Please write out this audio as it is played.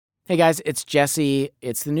Hey guys, it's Jesse.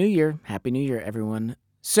 It's the new year. Happy New Year, everyone.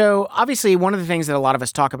 So obviously, one of the things that a lot of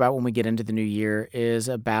us talk about when we get into the new year is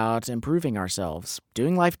about improving ourselves,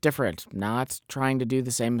 doing life different, not trying to do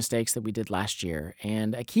the same mistakes that we did last year.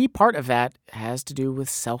 And a key part of that has to do with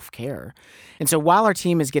self-care. And so while our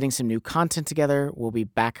team is getting some new content together, we'll be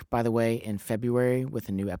back, by the way, in February with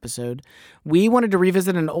a new episode. We wanted to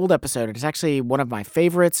revisit an old episode. It's actually one of my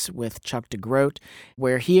favorites with Chuck DeGroat,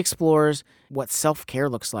 where he explores what self-care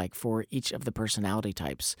looks like for each of the personality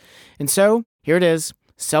types. And so here it is.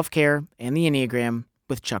 Self-Care and the Enneagram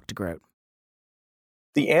with Chuck DeGroat.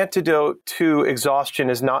 The antidote to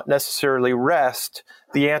exhaustion is not necessarily rest.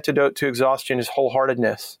 The antidote to exhaustion is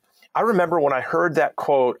wholeheartedness. I remember when I heard that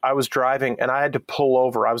quote, I was driving and I had to pull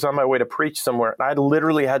over. I was on my way to preach somewhere and I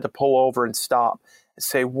literally had to pull over and stop and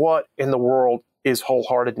say, what in the world is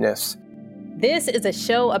wholeheartedness? This is a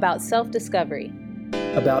show about self-discovery.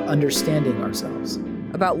 About understanding ourselves.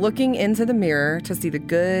 About looking into the mirror to see the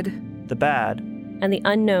good, the bad, and the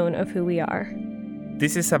unknown of who we are.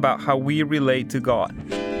 This is about how we relate to God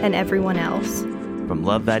and everyone else. From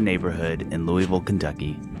Love Thy Neighborhood in Louisville,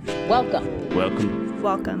 Kentucky. Welcome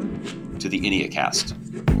to the Enneacast.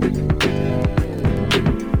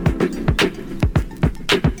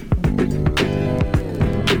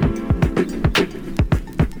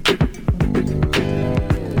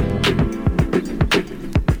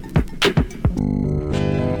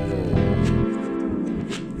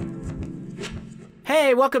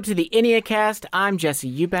 Hey, welcome to the Enneacast. I'm Jesse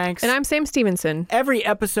Eubanks. And I'm Sam Stevenson. Every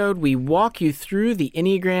episode, we walk you through the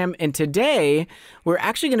Enneagram, and today, we're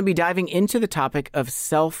actually going to be diving into the topic of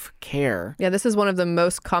self-care. Yeah, this is one of the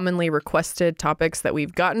most commonly requested topics that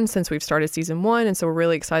we've gotten since we've started season 1, and so we're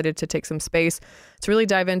really excited to take some space to really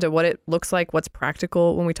dive into what it looks like, what's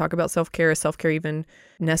practical when we talk about self-care. Is self-care even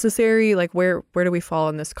necessary? Like, where do we fall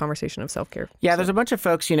in this conversation of self-care? Yeah, there's a bunch of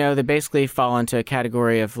folks, that basically fall into a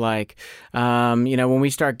category of like, when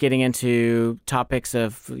we start getting into topics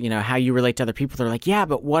of, how you relate to other people, they're like, yeah,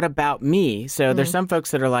 but what about me? So there's some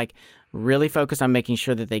folks that are like, really focus on making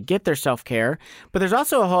sure that they get their self-care. But there's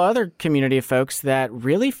also a whole other community of folks that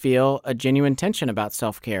really feel a genuine tension about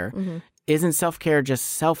self-care. Mm-hmm. Isn't self-care just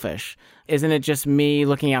selfish? Isn't it just me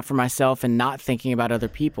looking out for myself and not thinking about other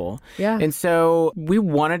people? Yeah. And so we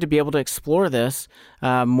wanted to be able to explore this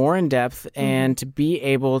more in depth and to be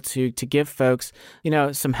able to give folks,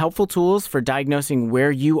 some helpful tools for diagnosing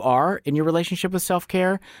where you are in your relationship with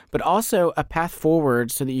self-care, but also a path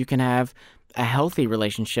forward so that you can have a healthy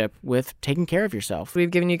relationship with taking care of yourself.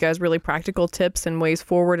 We've given you guys really practical tips and ways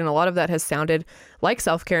forward, and a lot of that has sounded like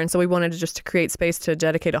self-care, and so we wanted to create space to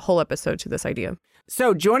dedicate a whole episode to this idea.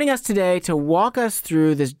 So joining us today to walk us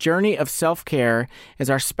through this journey of self-care is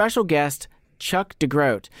our special guest, Chuck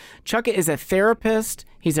DeGroat. Chuck is a therapist.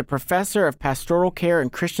 He's a professor of pastoral care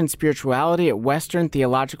and Christian spirituality at Western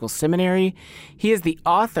Theological Seminary. He is the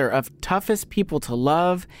author of Toughest People to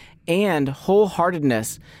Love and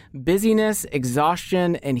Wholeheartedness, Busyness,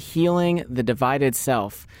 Exhaustion, and Healing the Divided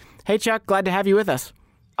Self. Hey, Chuck, glad to have you with us.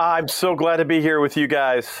 I'm so glad to be here with you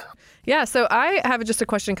guys. Yeah, so I have just a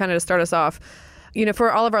question kind of to start us off.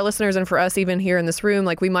 For all of our listeners and for us even here in this room,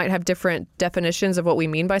 we might have different definitions of what we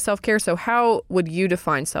mean by self-care. So how would you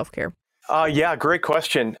define self-care? Yeah, great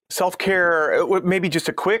question. Self-care, maybe just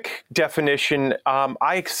a quick definition.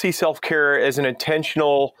 I see self-care as an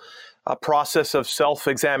intentional process of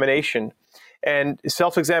self-examination. And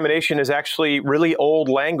self-examination is actually really old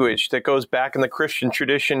language that goes back in the Christian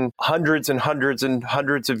tradition hundreds and hundreds and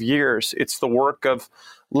hundreds of years. It's the work of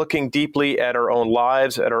looking deeply at our own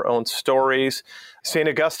lives, at our own stories. St.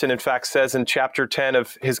 Augustine, in fact, says in chapter 10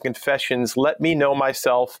 of his Confessions, "Let me know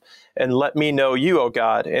myself and let me know you, O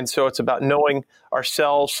God." And so it's about knowing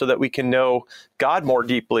ourselves so that we can know God more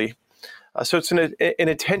deeply. So it's an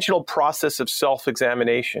intentional process of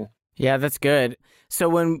self-examination. Yeah, that's good. So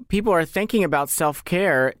when people are thinking about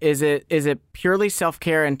self-care, is it purely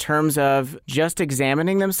self-care in terms of just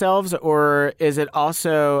examining themselves, or is it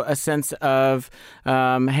also a sense of,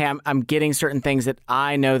 hey, I'm getting certain things that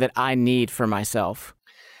I know that I need for myself?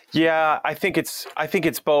 Yeah, I think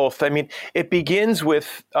it's both. I mean, it begins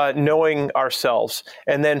with knowing ourselves,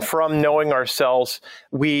 and then from knowing ourselves,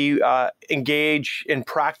 we engage in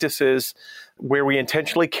practices where we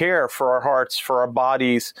intentionally care for our hearts, for our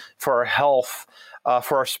bodies, for our health,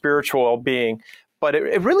 for our spiritual well-being. But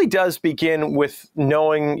it really does begin with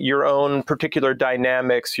knowing your own particular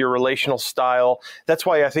dynamics, your relational style. That's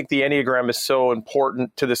why I think the Enneagram is so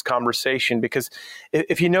important to this conversation, because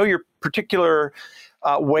if you know your particular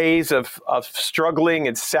ways of struggling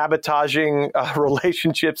and sabotaging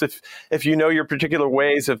relationships, if you know your particular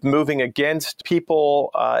ways of moving against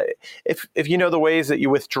people, if you know the ways that you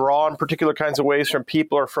withdraw in particular kinds of ways from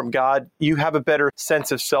people or from God, you have a better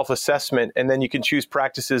sense of self-assessment, and then you can choose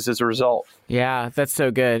practices as a result. Yeah, that's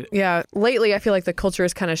so good. Yeah. Lately, I feel like the culture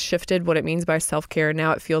has kind of shifted what it means by self-care.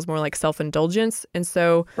 Now it feels more like self-indulgence. And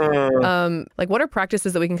so, like, what are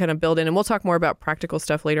practices that we can kind of build in? And we'll talk more about practical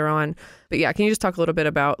stuff later on. But yeah, can you just talk a little bit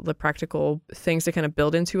about the practical things to kind of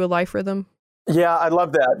build into a life rhythm? Yeah, I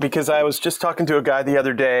love that, because I was just talking to a guy the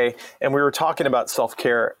other day, and we were talking about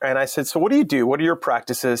self-care. And I said, so what do you do? What are your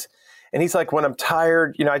practices? And he's like, when I'm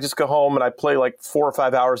tired, I just go home and I play like 4 or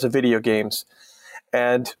 5 hours of video games.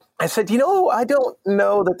 And I said, I don't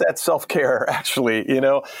know that that's self-care, actually.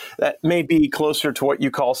 That may be closer to what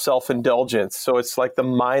you call self-indulgence. So it's like the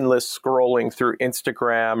mindless scrolling through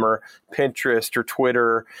Instagram or Pinterest or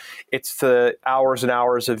Twitter. It's the hours and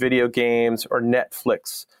hours of video games or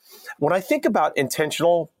Netflix. When I think about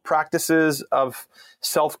intentional practices of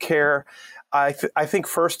self-care, I think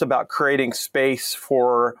first about creating space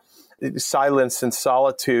for silence and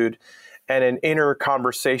solitude and an inner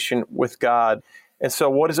conversation with God. And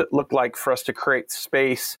so what does it look like for us to create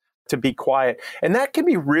space to be quiet? And that can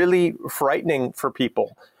be really frightening for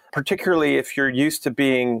people, particularly if you're used to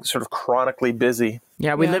being sort of chronically busy.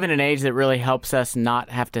 Yeah, we live in an age that really helps us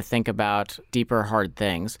not have to think about deeper, hard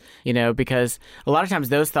things, because a lot of times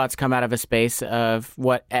those thoughts come out of a space of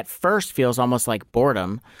what at first feels almost like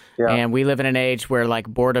boredom. Yeah. And we live in an age where like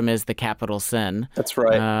boredom is the capital sin. That's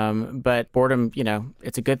right. But boredom,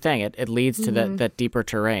 it's a good thing. It leads to that deeper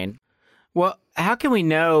terrain. Well, how can we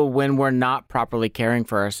know when we're not properly caring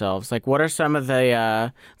for ourselves? Like, what are some of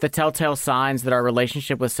the telltale signs that our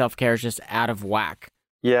relationship with self-care is just out of whack?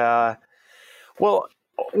 Yeah. Well,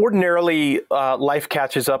 ordinarily, life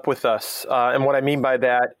catches up with us. And what I mean by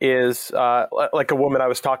that is like a woman I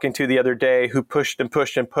was talking to the other day who pushed and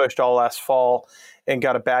pushed and pushed all last fall and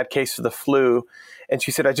got a bad case of the flu. And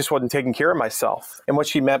she said, I just wasn't taking care of myself. And what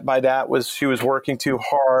she meant by that was she was working too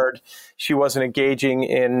hard. She wasn't engaging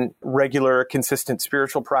in regular, consistent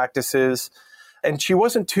spiritual practices. And she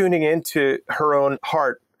wasn't tuning into her own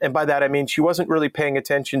heart. And by that, I mean, she wasn't really paying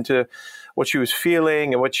attention to what she was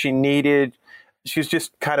feeling and what she needed. She was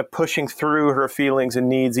just kind of pushing through her feelings and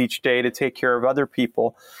needs each day to take care of other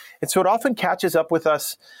people. And so it often catches up with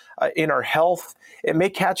us in our health. It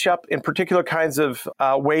may catch up in particular kinds of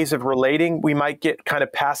ways of relating. We might get kind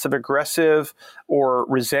of passive aggressive or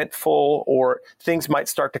resentful, or things might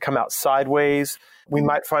start to come out sideways. We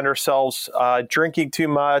might find ourselves drinking too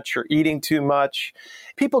much or eating too much.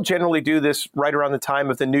 People generally do this right around the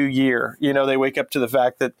time of the new year. They wake up to the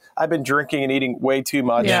fact that I've been drinking and eating way too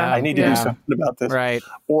much. Yeah, I need to do something about this. Right.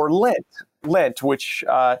 Or Lent, which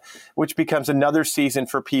becomes another season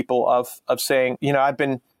for people of saying, I've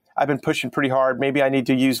been pushing pretty hard. Maybe I need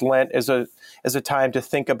to use Lent as a time to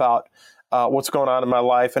think about what's going on in my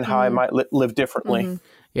life and how I might live differently. Mm-hmm.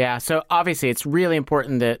 Yeah, so obviously it's really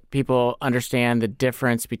important that people understand the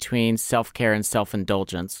difference between self-care and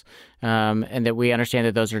self-indulgence, and that we understand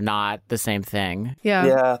that those are not the same thing.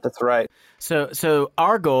 Yeah, that's right. So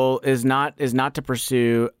our goal is not to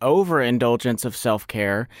pursue overindulgence of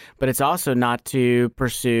self-care, but it's also not to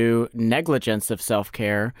pursue negligence of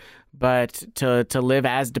self-care, but to live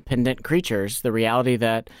as dependent creatures. The reality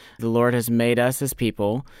that the Lord has made us as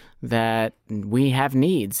people, that we have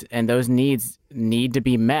needs, and those needs need to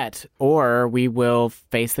be met, or we will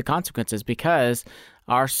face the consequences, because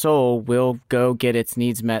our soul will go get its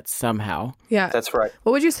needs met somehow. Yeah. That's right.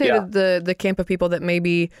 What would you say to the camp of people that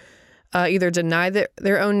maybe either deny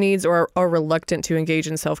their own needs or are reluctant to engage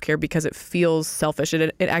in self-care because it feels selfish?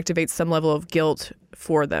 It activates some level of guilt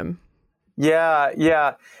for them.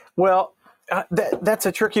 Yeah. Well, that's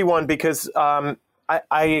a tricky one, because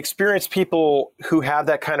I experience people who have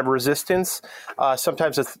that kind of resistance.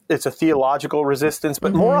 Sometimes it's a theological resistance,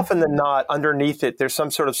 but more often than not, underneath it, there's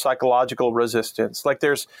some sort of psychological resistance. Like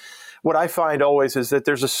what I find always is that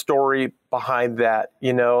there's a story behind that.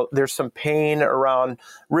 There's some pain around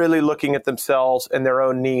really looking at themselves and their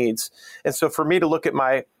own needs. And so for me to look at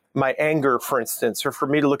my anger, for instance, or for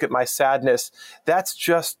me to look at my sadness, that's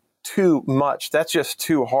just too much. That's just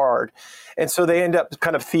too hard. And so they end up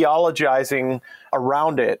kind of theologizing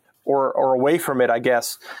around it or away from it, I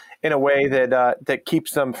guess, in a way that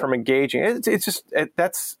keeps them from engaging. It's just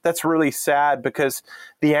that's really sad, because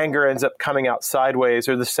the anger ends up coming out sideways,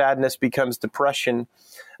 or the sadness becomes depression.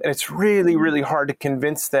 And it's really, really hard to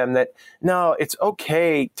convince them that, no, it's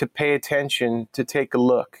okay to pay attention, to take a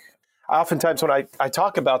look. oftentimes when I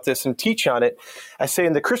talk about this and teach on it, I say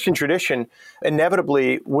in the Christian tradition,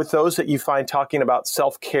 inevitably with those that you find talking about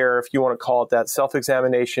self-care, if you want to call it that,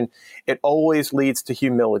 self-examination, it always leads to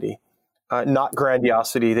humility, not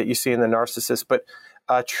grandiosity that you see in the narcissist, but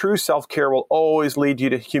true self-care will always lead you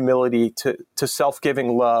to humility, to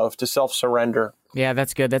self-giving love, to self-surrender. Yeah,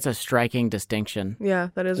 that's good. That's a striking distinction. Yeah,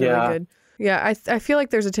 that is really good. Yeah, I feel like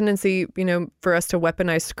there's a tendency, for us to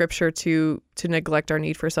weaponize scripture to neglect our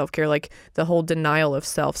need for self-care, like the whole denial of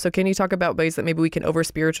self. So can you talk about ways that maybe we can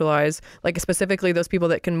over-spiritualize, like specifically those people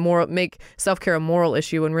that can make self-care a moral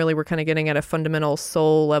issue when really we're kind of getting at a fundamental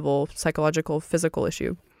soul level, psychological, physical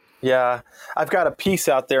issue? Yeah, I've got a piece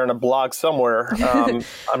out there in a blog somewhere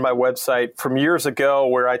on my website from years ago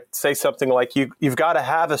where I say something like, you've got to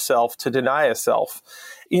have a self to deny a self.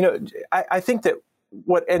 I think that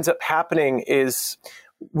what ends up happening is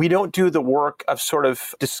we don't do the work of sort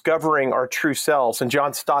of discovering our true selves. And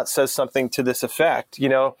John Stott says something to this effect,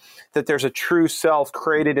 that there's a true self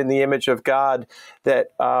created in the image of God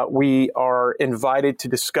that we are invited to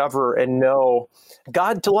discover and know.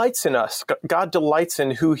 God delights in us. God delights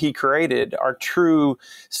in who he created, our true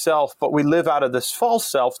self, but we live out of this false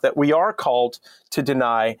self that we are called to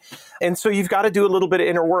deny. And so you've got to do a little bit of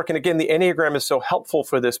inner work. And again, the Enneagram is so helpful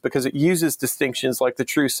for this because it uses distinctions like the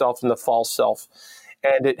true self and the false self.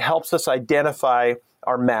 And it helps us identify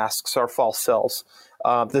our masks, our false selves,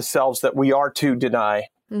 the selves that we are to deny.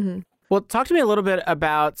 Mm-hmm. Well, talk to me a little bit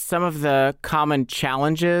about some of the common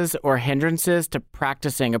challenges or hindrances to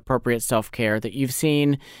practicing appropriate self-care that you've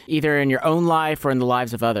seen either in your own life or in the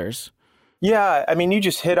lives of others. Yeah, I mean, you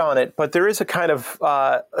just hit on it, but there is a kind of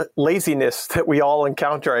laziness that we all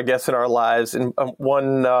encounter, I guess, in our lives in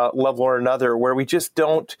one level or another, where we just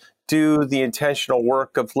don't do the intentional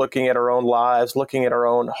work of looking at our own lives, looking at our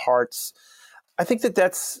own hearts. I think that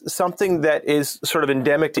that's something that is sort of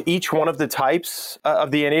endemic to each one of the types of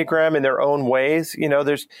the Enneagram in their own ways.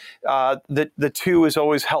 There's the 2 is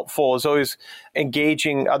always helpful, is always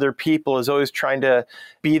engaging other people, is always trying to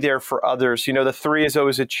be there for others. The 3 is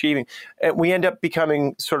always achieving. And we end up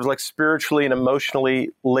becoming sort of like spiritually and emotionally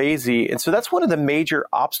lazy. And so that's one of the major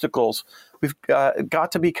obstacles. We've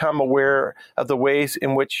got to become aware of the ways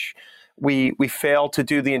in which we fail to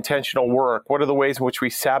do the intentional work. What are the ways in which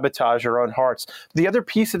we sabotage our own hearts? The other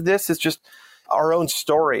piece of this is just our own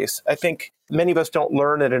stories. I think many of us don't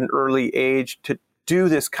learn at an early age to do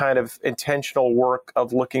this kind of intentional work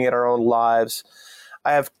of looking at our own lives.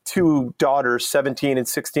 I have 2 daughters, 17 and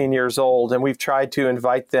 16 years old, and we've tried to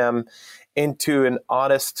invite them into an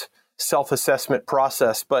honest self-assessment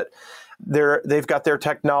process, but they've got their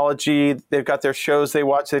technology, they've got their shows they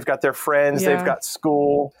watch, they've got their friends, they've got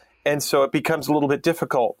school. And so it becomes a little bit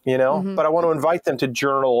difficult, Mm-hmm. But I want to invite them to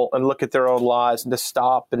journal and look at their own lives and to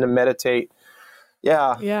stop and to meditate.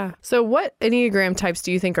 Yeah. Yeah. So what Enneagram types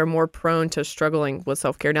do you think are more prone to struggling with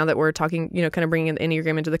self-care? Now that we're talking, kind of bringing the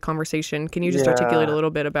Enneagram into the conversation, can you just articulate a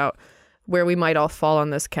little bit about where we might all fall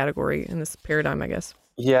on this category, in this paradigm, I guess?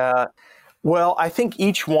 Yeah. Well, I think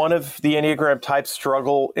each one of the Enneagram types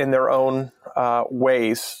struggle in their own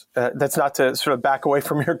ways. That's not to sort of back away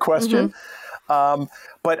from your question. Mm-hmm.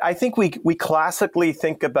 But I think we classically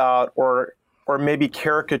think about or maybe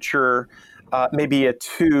caricature maybe a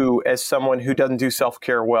 2 as someone who doesn't do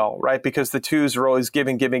self-care well, right? Because the 2s are always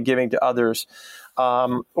giving to others.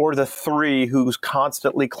 Or the 3 who's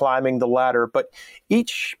constantly climbing the ladder. But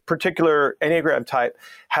each particular Enneagram type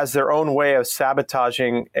has their own way of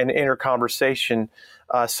sabotaging an inner conversation,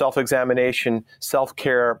 self-examination,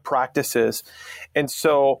 self-care practices. And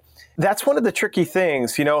so that's one of the tricky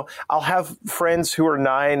things. I'll have friends who are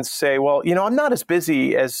 9s say, well, I'm not as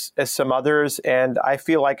busy as some others, and I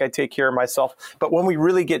feel like I take care of myself. But when we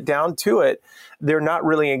really get down to it, they're not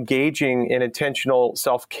really engaging in intentional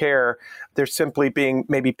self-care. They're simply being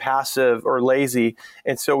maybe passive or lazy.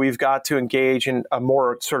 And so we've got to engage in a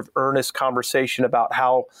more sort of earnest conversation about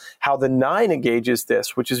how the 9 engages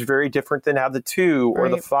this, which is very different than how the 2 or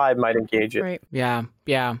the 5 might engage it. Right.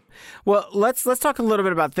 Yeah. Well, let's talk a little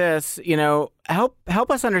bit about this.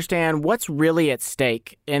 Help us understand what's really at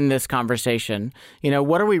stake in this conversation.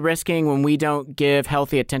 What are we risking when we don't give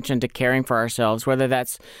healthy attention to caring for ourselves, whether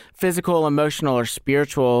that's physical, emotional, or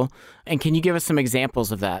spiritual? And can you give us some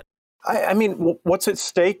examples of that? I mean, what's at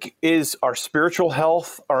stake is our spiritual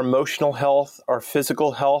health, our emotional health, our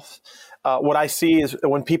physical health. What I see is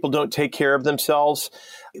when people don't take care of themselves,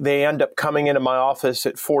 they end up coming into my office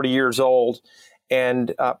at 40 years old,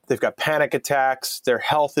 and they've got panic attacks. Their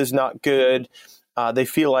health is not good. They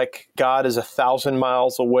feel like God is 1,000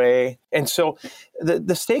 miles away. And so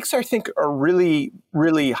the stakes, I think, are really,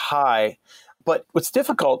 really high. But what's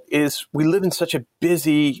difficult is we live in such a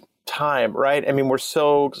busy time, right? I mean, we're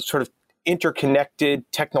so sort of interconnected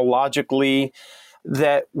technologically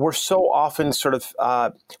that we're so often sort of,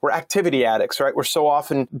 we're activity addicts, right? We're so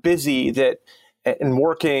often busy and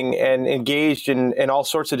working and engaged in all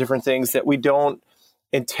sorts of different things that we don't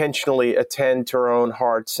intentionally attend to our own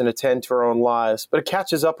hearts and attend to our own lives. But it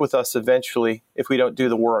catches up with us eventually if we don't do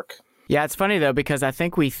the work. Yeah, it's funny, though, because I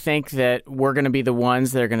think we think that we're going to be the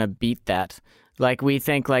ones that are going to beat that. Like, we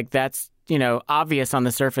think like that's, obvious on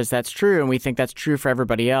the surface, that's true, and we think that's true for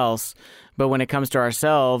everybody else. But when it comes to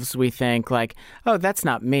ourselves, we think like, oh, that's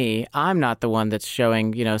not me. I'm not the one that's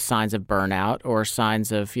showing, signs of burnout or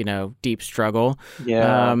signs of, deep struggle.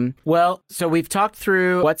 Yeah. Well, so we've talked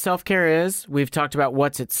through what self-care is. We've talked about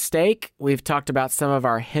what's at stake. We've talked about some of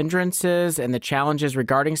our hindrances and the challenges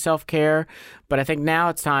regarding self-care. But I think now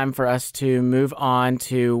it's time for us to move on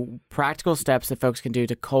to practical steps that folks can do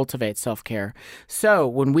to cultivate self-care. So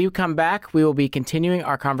when we come back, we will be continuing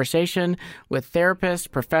our conversation with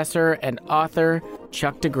therapist, professor, and author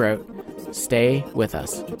Chuck DeGroat. Stay with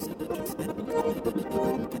us.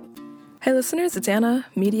 Hey listeners, it's Anna,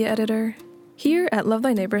 media editor. Here at Love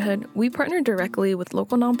Thy Neighborhood, we partner directly with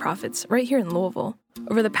local nonprofits right here in Louisville.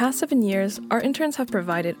 Over the past 7 years, our interns have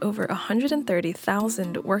provided over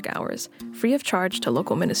 130,000 work hours free of charge to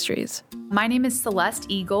local ministries. My name is Celeste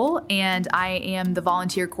Eagle, and I am the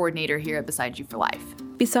volunteer coordinator here at Beside You for Life.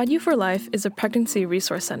 Beside You for Life is a pregnancy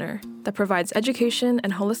resource center that provides education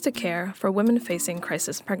and holistic care for women facing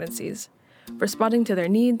crisis pregnancies, responding to their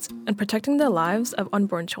needs and protecting the lives of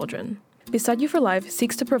unborn children. Beside You for Life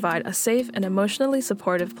seeks to provide a safe and emotionally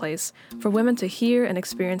supportive place for women to hear and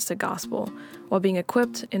experience the gospel while being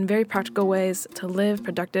equipped in very practical ways to live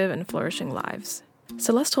productive and flourishing lives.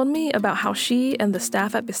 Celeste told me about how she and the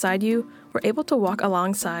staff at Beside You were able to walk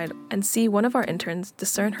alongside and see one of our interns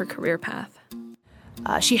discern her career path.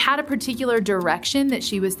 She had a particular direction that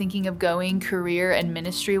she was thinking of going career and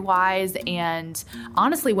ministry-wise, and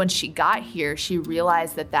honestly, when she got here, she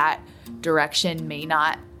realized that direction may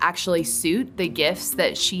not actually suit the gifts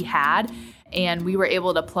that she had, and we were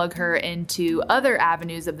able to plug her into other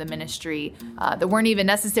avenues of the ministry that weren't even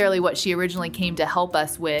necessarily what she originally came to help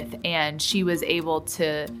us with, and she was able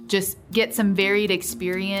to just get some varied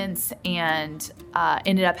experience and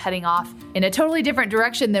ended up heading off in a totally different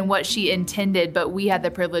direction than what she intended, but we had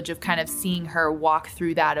the privilege of kind of seeing her walk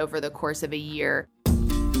through that over the course of a year.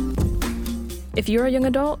 If you're a young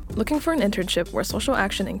adult looking for an internship where social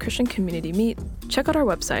action and Christian community meet, check out our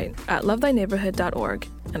website at lovethyneighborhood.org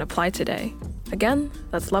and apply today. Again,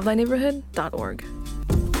 that's lovethyneighborhood.org.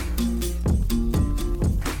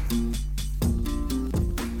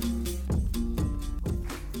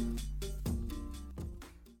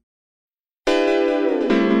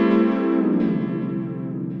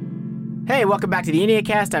 Hey, welcome back to the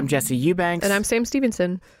Enneacast. I'm Jesse Eubanks. And I'm Sam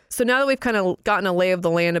Stevenson. So now that we've kind of gotten a lay of the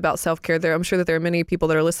land about self-care, I'm sure that there are many people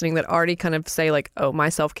that are listening that already kind of say like, oh, my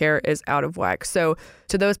self-care is out of whack. So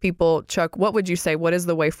to those people, Chuck, what would you say? What is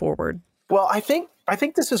the way forward? Well, I think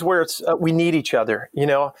this is where it's we need each other.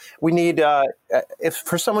 We need if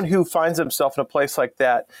for someone who finds himself in a place like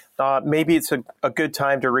that, maybe it's a good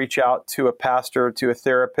time to reach out to a pastor, to a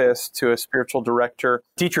therapist, to a spiritual director.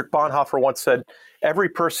 Dietrich Bonhoeffer once said, every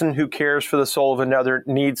person who cares for the soul of another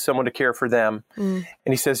needs someone to care for them. And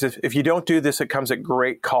he says, if you don't do this, it comes at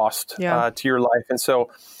great cost to your life. And so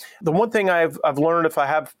the one thing I've learned, if I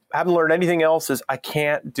haven't learned anything else, is I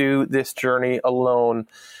can't do this journey alone.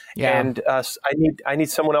 Yeah. And I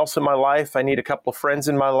need someone else in my life. I need a couple of friends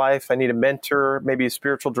in my life. I need a mentor, maybe a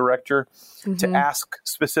spiritual director to ask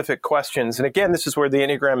specific questions. And again, this is where the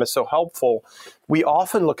Enneagram is so helpful. We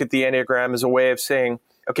often look at the Enneagram as a way of saying,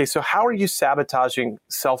 okay, so how are you sabotaging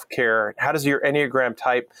self-care? How does your Enneagram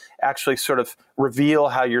type actually sort of reveal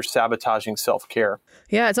how you're sabotaging self-care?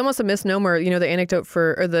 Yeah, it's almost a misnomer. The anecdote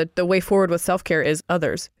or the way forward with self-care is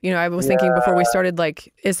others. I was thinking before we started,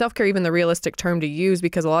 like, is self-care even the realistic term to use?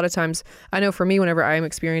 Because a lot of times, I know for me, whenever I'm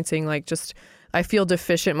experiencing like just I feel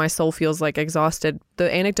deficient, my soul feels like exhausted. The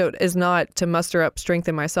anecdote is not to muster up strength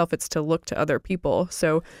in myself, it's to look to other people.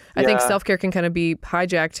 So I think self-care can kind of be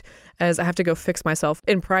hijacked as I have to go fix myself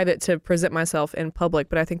in private to present myself in public.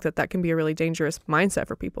 But I think that can be a really dangerous mindset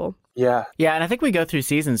for people. Yeah. Yeah. And I think we go through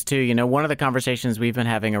seasons too. One of the conversations we've been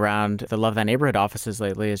having around the Love Thy Neighborhood offices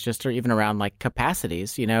lately is just even around like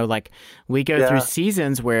capacities. Like we go through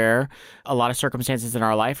seasons where a lot of circumstances in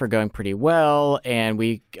our life are going pretty well and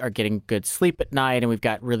we are getting good sleep at night and we've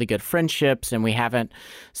got really good friendships and we haven't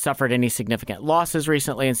suffered any significant losses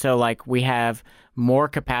recently. And so like we have more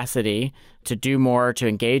capacity to do more, to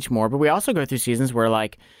engage more. But we also go through seasons where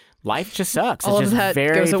like life just sucks. All it's of just that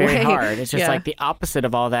very, goes very away. hard. It's just Yeah. like the opposite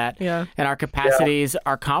of all that. Yeah. And our capacities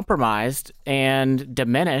are compromised and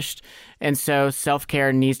diminished. And so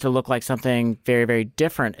self-care needs to look like something very, very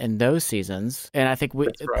different in those seasons. And I think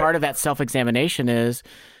part of that self-examination is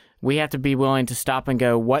we have to be willing to stop and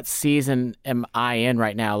go, what season am I in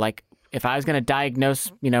right now? Like, if I was going to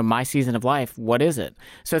diagnose, my season of life, what is it?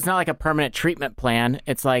 So it's not like a permanent treatment plan.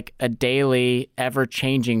 It's like a daily,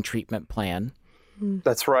 ever-changing treatment plan.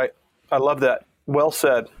 That's right. I love that. Well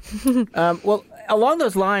said. Well, along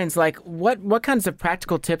those lines, like what kinds of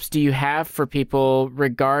practical tips do you have for people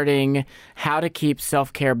regarding how to keep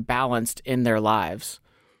self-care balanced in their lives?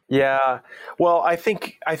 Yeah. Well, I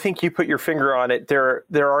think you put your finger on it. There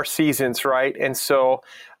are seasons, right? And so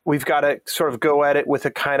we've got to sort of go at it with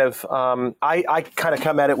a kind of, I kind of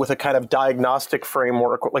come at it with a kind of diagnostic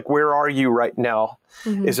framework. Like, where are you right now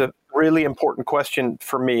is a really important question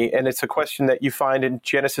for me. And it's a question that you find in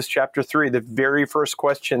Genesis chapter 3. The very first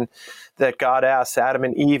question that God asks Adam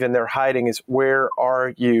and Eve in their hiding is, where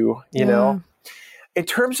are you? You know, in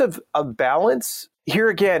terms of balance, here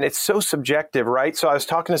again, it's so subjective, right? So I was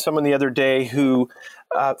talking to someone the other day who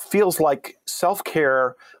feels like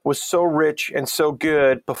self-care was so rich and so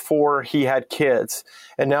good before he had kids.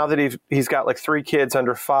 And now that he's got like 3 kids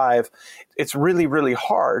under 5, it's really, really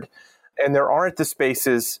hard. And there aren't the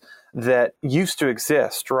spaces that used to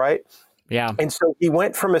exist, right? Yeah. And so he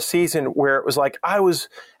went from a season where it was like I was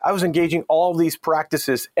engaging all these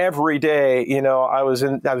practices every day. I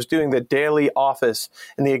was doing the daily office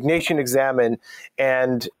and the Ignatian Examen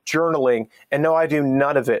and journaling, and no, I do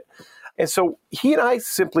none of it. And so he and I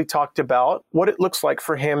simply talked about what it looks like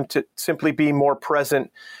for him to simply be more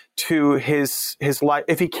present to his life.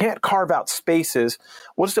 If he can't carve out spaces,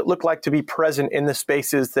 what does it look like to be present in the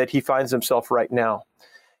spaces that he finds himself right now?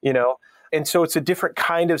 And so it's a different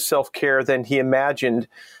kind of self-care than he imagined.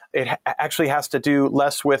 It actually has to do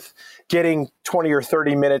less with getting 20 or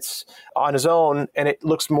 30 minutes on his own, and it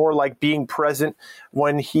looks more like being present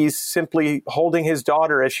when he's simply holding his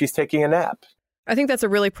daughter as she's taking a nap. I think that's a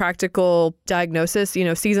really practical diagnosis.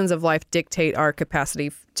 Seasons of life dictate our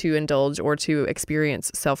capacity to indulge or to experience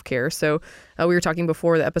self-care. So we were talking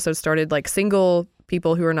before the episode started, like single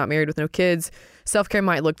people who are not married with no kids, self-care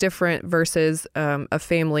might look different versus a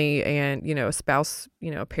family and, a spouse,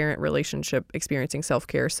 a parent relationship experiencing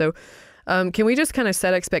self-care. So can we just kind of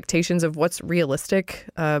set expectations of what's realistic?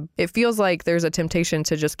 It feels like there's a temptation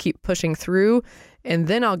to just keep pushing through and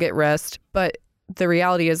then I'll get rest. But the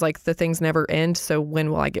reality is, like, the things never end. So when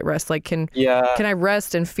will I get rest? Like, can I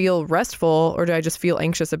rest and feel restful, or do I just feel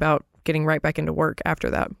anxious about getting right back into work after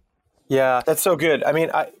that? Yeah, that's so good. I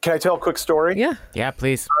mean, can I tell a quick story? Yeah,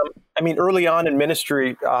 please. Early on in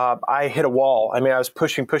ministry, I hit a wall. I was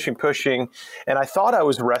pushing, and I thought I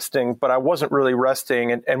was resting, but I wasn't really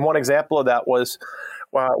resting. And one example of that was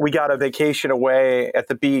we got a vacation away at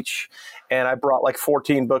the beach, and I brought like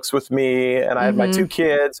 14 books with me, and I had my 2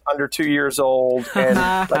 kids under 2 years old. And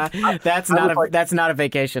that's not a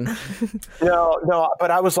vacation. No,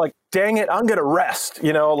 but I was like, dang it, I'm going to rest.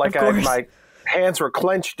 My hands were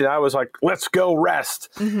clenched and I was like, let's go rest.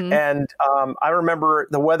 And I remember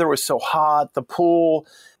the weather was so hot. The pool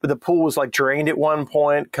was like drained at one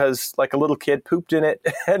point because like a little kid pooped in it.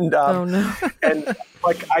 And and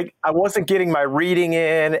like I wasn't getting my reading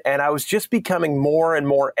in, and I was just becoming more and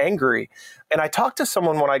more angry. And I talked to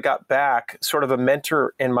someone when I got back, sort of a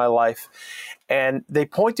mentor in my life, and they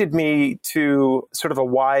pointed me to sort of a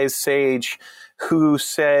wise sage who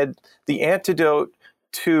said the antidote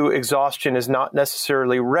to exhaustion is not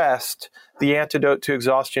necessarily rest. The antidote to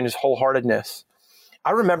exhaustion is wholeheartedness.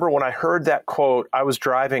 I remember when I heard that quote, I was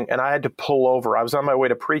driving and I had to pull over. I was on my way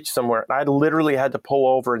to preach somewhere, and I literally had to pull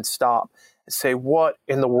over and stop and say, what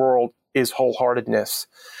in the world is wholeheartedness?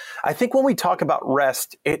 I think when we talk about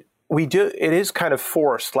rest, it is kind of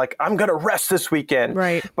forced. Like, I'm going to rest this weekend.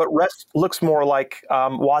 Right. But rest looks more like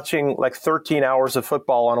watching like 13 hours of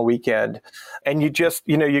football on a weekend. And you just,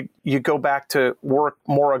 you go back to work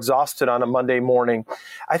more exhausted on a Monday morning.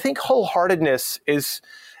 I think wholeheartedness is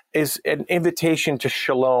an invitation to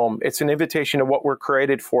shalom. It's an invitation to what we're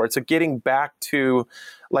created for. It's a getting back to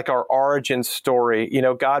like our origin story.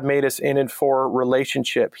 God made us in and for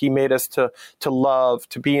relationship. He made us to love,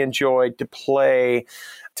 to be enjoyed, to play,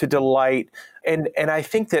 to delight. And I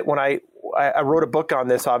think that when I wrote a book on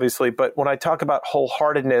this, obviously, but when I talk about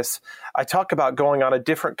wholeheartedness, I talk about going on a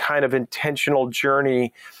different kind of intentional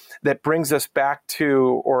journey that brings us back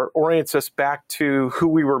to, or orients us back to, who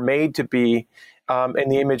we were made to be in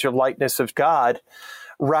the image of likeness of God,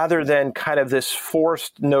 rather than kind of this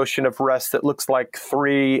forced notion of rest that looks like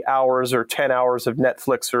 3 hours or 10 hours of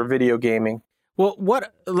Netflix or video gaming. Well,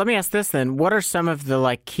 let me ask this then. What are some of the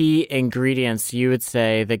like key ingredients you would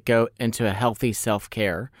say that go into a healthy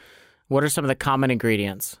self-care? What are some of the common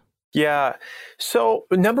ingredients? Yeah. So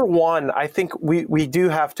number one, I think we do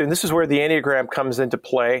have to, and this is where the Enneagram comes into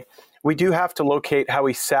play. We do have to locate how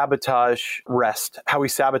we sabotage rest, how we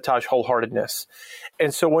sabotage wholeheartedness.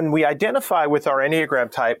 And so when we identify with our Enneagram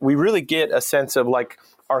type, we really get a sense of like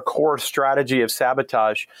our core strategy of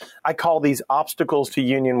sabotage. I call these obstacles to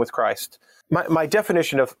union with Christ. My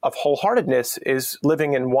definition of wholeheartedness is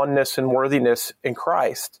living in oneness and worthiness in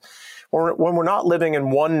Christ. When we're not living in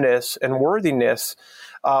oneness and worthiness,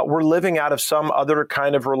 we're living out of some other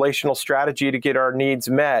kind of relational strategy to get our needs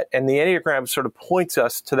met. And the Enneagram sort of points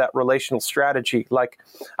us to that relational strategy. Like,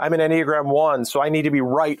 I'm an Enneagram 1, so I need to be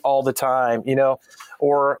right all the time,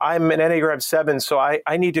 or I'm an Enneagram 7, so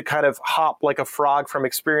I need to kind of hop like a frog from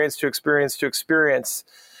experience to experience to experience.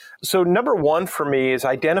 So number one for me is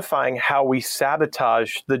identifying how we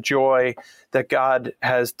sabotage the joy that God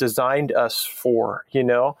has designed us for,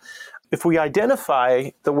 If we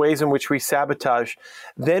identify the ways in which we sabotage,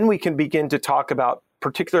 then we can begin to talk about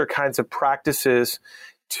particular kinds of practices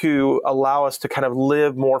to allow us to kind of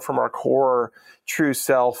live more from our core true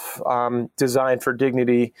self, designed for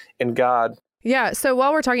dignity in God. Yeah. So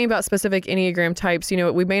while we're talking about specific Enneagram types,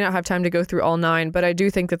 we may not have time to go through all 9, but I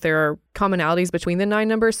do think that there are commonalities between the 9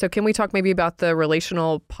 numbers. So can we talk maybe about the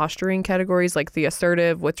relational posturing categories, like the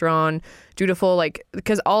assertive, withdrawn, dutiful,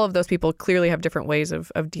 because all of those people clearly have different ways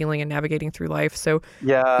of dealing and navigating through life. So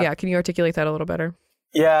yeah, can you articulate that a little better?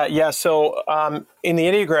 Yeah. So in the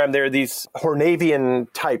Enneagram, there are these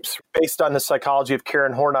Hornevian types based on the psychology of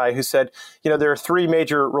Karen Horney, who said, there are 3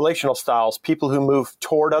 major relational styles: people who move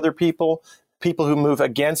toward other people who move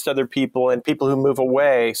against other people, and people who move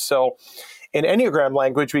away. So in Enneagram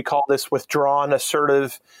language, we call this withdrawn,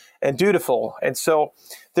 assertive, and dutiful. And so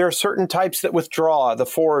there are certain types that withdraw. The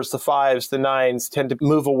 4s, the 5s, the 9s tend to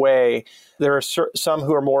move away. There are some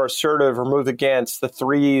who are more assertive or move against: the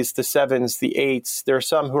 3s, the 7s, the 8s. There are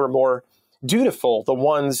some who are more dutiful: the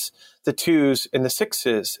 1s, the 2s, and the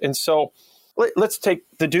 6s. And so let's take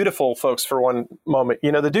the dutiful folks for one moment.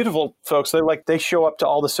 The dutiful folks, they show up to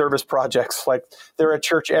all the service projects. Like, they're at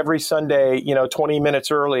church every Sunday, 20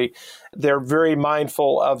 minutes early. They're very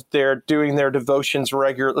mindful of doing their devotions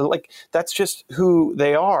regularly. Like, that's just who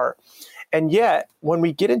they are. And yet, when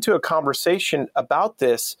we get into a conversation about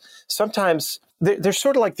this, sometimes they're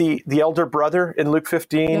sort of like the elder brother in Luke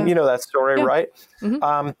 15. Yeah. You know that story, yeah. Right?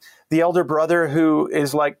 Mm-hmm. The elder brother who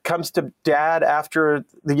is comes to dad after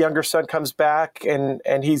the younger son comes back,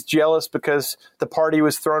 and he's jealous because the party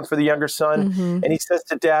was thrown for the younger son. Mm-hmm. And he says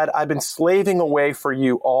to dad, "I've been slaving away for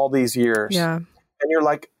you all these years." Yeah. And you're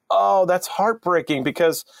like, oh, that's heartbreaking,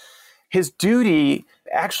 because his duty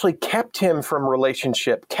actually kept him from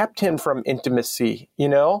relationship, kept him from intimacy,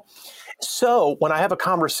 So when I have a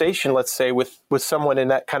conversation, let's say, with someone in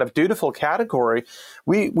that kind of dutiful category,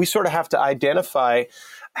 we sort of have to identify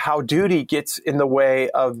how duty gets in the way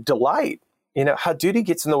of delight, how duty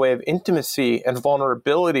gets in the way of intimacy and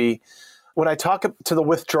vulnerability. When I talk to the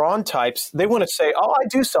withdrawn types, they want to say, oh, I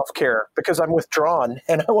do self-care because I'm withdrawn.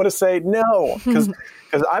 And I want to say, no, because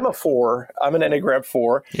I'm a 4. I'm an Enneagram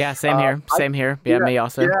 4. Yeah, same here. Same here. Yeah, me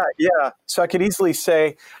also. Yeah. So I could easily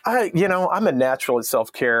say, I'm a natural at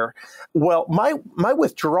self-care. Well, my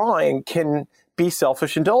withdrawing can be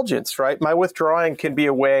selfish indulgence, right? My withdrawing can be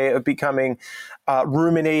a way of becoming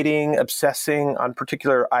ruminating, obsessing on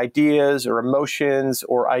particular ideas or emotions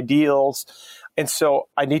or ideals. And so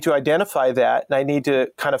I need to identify that, and I need to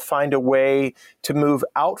kind of find a way to move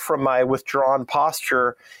out from my withdrawn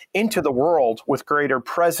posture into the world with greater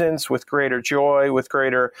presence, with greater joy, with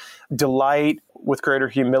greater delight, with greater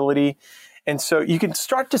humility. And so you can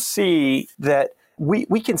start to see that we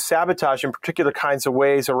can sabotage in particular kinds of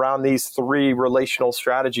ways around these 3 relational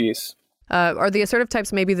strategies. Are the assertive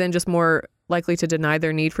types maybe then just more likely to deny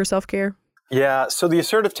their need for self-care? Yeah. So the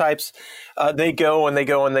assertive types, they go and they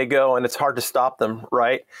go and they go, and it's hard to stop them,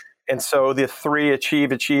 right? And so the 3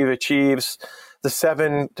 achieves. The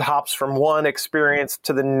 7 hops from one experience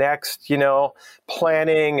to the next,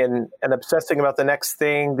 planning and obsessing about the next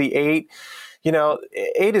thing. The 8,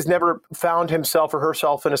 8 has never found himself or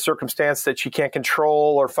herself in a circumstance that she can't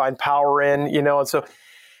control or find power in, and so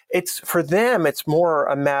for them, it's more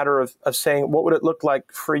a matter of saying, what would it look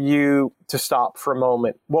like for you to stop for a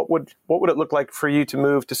moment? What would it look like for you to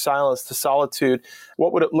move to silence, to solitude?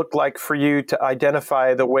 What would it look like for you to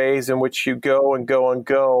identify the ways in which you go and go and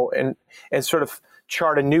go and sort of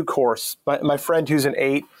chart a new course? My friend who's an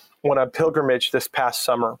 8 went on a pilgrimage this past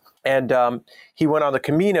summer, and he went on the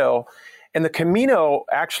Camino. And the Camino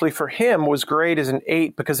actually for him was great as an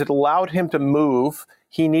 8 because it allowed him to move.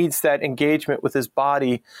 He needs that engagement with his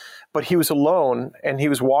body, but he was alone and he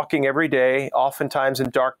was walking every day, oftentimes in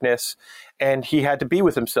darkness, and he had to be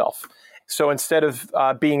with himself. So instead of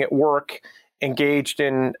being at work, engaged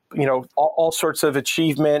in, all sorts of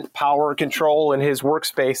achievement, power, control in his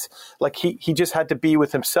workspace, like he just had to be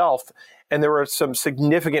with himself. And there were some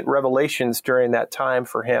significant revelations during that time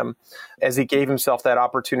for him as he gave himself that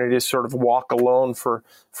opportunity to sort of walk alone for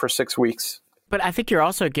 6 weeks. But I think you're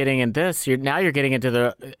also getting in this. You're getting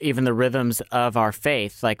into even the rhythms of our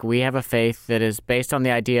faith. Like we have a faith that is based on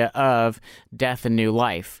the idea of death and new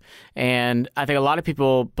life. And I think a lot of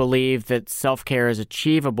people believe that self-care is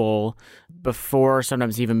achievable before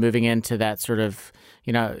sometimes even moving into that sort of,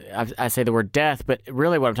 I say the word death, but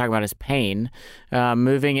really what I'm talking about is pain,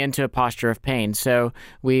 moving into a posture of pain. So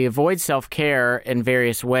we avoid self-care in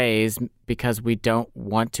various ways because we don't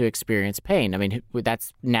want to experience pain. I mean,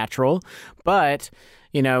 that's natural, but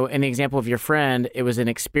in the example of your friend, it was in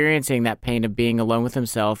experiencing that pain of being alone with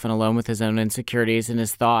himself and alone with his own insecurities and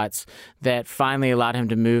his thoughts that finally allowed him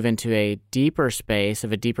to move into a deeper space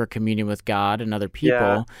of a deeper communion with God and other people.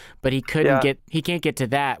 Yeah. But he can't get to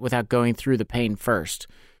that without going through the pain first.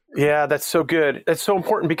 Yeah, that's so good. That's so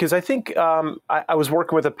important because I think I was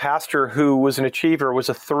working with a pastor who was an achiever, was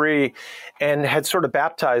a 3, and had sort of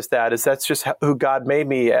baptized that as that's just who God made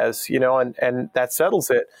me as, and that settles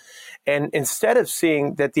it. And instead of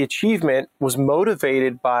seeing that the achievement was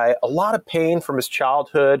motivated by a lot of pain from his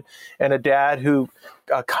childhood and a dad who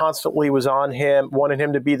constantly was on him, wanted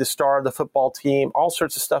him to be the star of the football team, all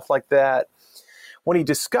sorts of stuff like that. When he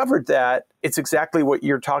discovered that, it's exactly what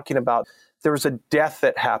you're talking about. There was a death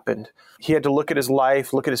that happened. He had to look at his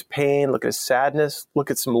life, look at his pain, look at his sadness, look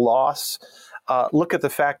at some loss. Look at the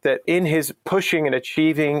fact that in his pushing and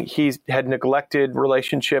achieving, he had neglected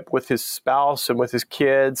relationship with his spouse and with his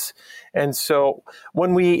kids. And so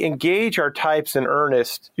when we engage our types in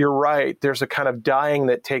earnest, you're right, there's a kind of dying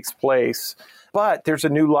that takes place. But there's a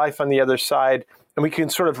new life on the other side, and we can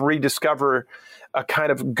sort of rediscover a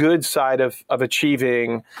kind of good side of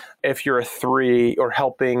achieving if you're a 3 or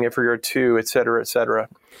helping if you're a 2, et cetera, et cetera.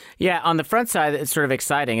 Yeah, on the front side, it's sort of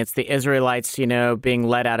exciting. It's the Israelites, being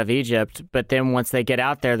led out of Egypt. But then once they get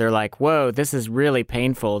out there, they're like, whoa, this is really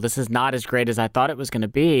painful. This is not as great as I thought it was going to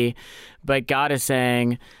be. But God is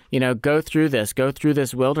saying, go through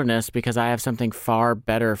this wilderness because I have something far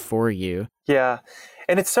better for you. Yeah.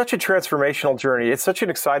 And it's such a transformational journey. It's such an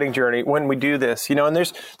exciting journey when we do this, and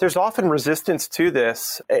there's often resistance to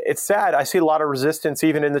this. It's sad. I see a lot of resistance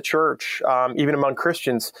even in the church, even among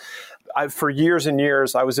Christians. For years and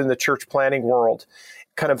years, I was in the church planning world,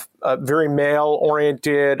 kind of very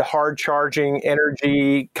male-oriented, hard-charging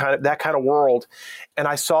energy, that kind of world. And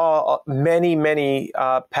I saw many, many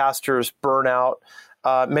pastors burn out,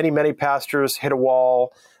 many pastors hit a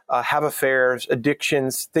wall, have affairs,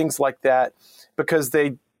 addictions, things like that, because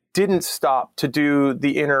they didn't stop to do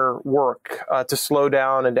the inner work, to slow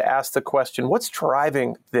down and to ask the question, what's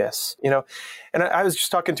driving this? And I was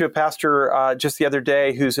just talking to a pastor just the other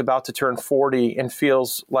day who's about to turn 40 and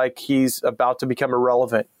feels like he's about to become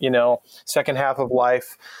irrelevant, second half of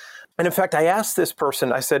life. And in fact, I asked this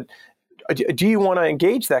person, I said, do you want to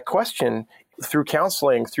engage that question through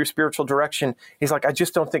counseling, through spiritual direction? He's like, I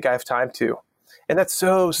just don't think I have time to. And that's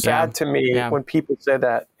so sad to me when people say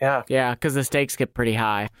that. Yeah. Yeah, because the stakes get pretty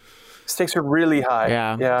high. Stakes are really high.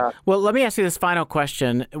 Yeah. Well, let me ask you this final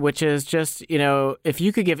question, which is just, if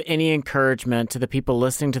you could give any encouragement to the people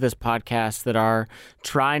listening to this podcast that are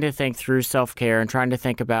trying to think through self-care and trying to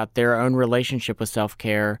think about their own relationship with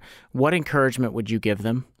self-care, what encouragement would you give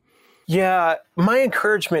them? Yeah, my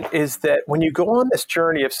encouragement is that when you go on this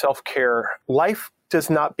journey of self-care, life does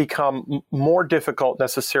not become more difficult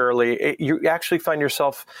necessarily. You actually find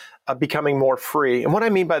yourself becoming more free. And what I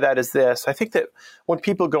mean by that is this. I think that when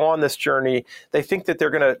people go on this journey, they think that they're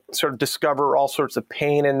going to sort of discover all sorts of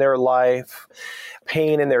pain in their life,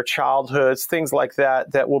 pain in their childhoods, things like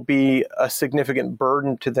that, that will be a significant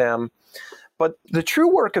burden to them. But the true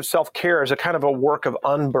work of self-care is a kind of a work of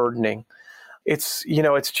unburdening. It's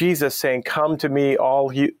Jesus saying, come to me,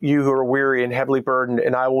 all you who are weary and heavily burdened,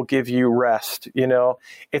 and I will give you rest.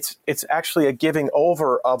 It's actually a giving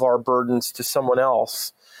over of our burdens to someone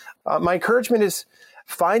else. My encouragement is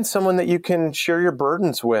find someone that you can share your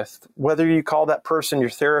burdens with, whether you call that person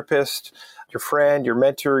your therapist, your friend, your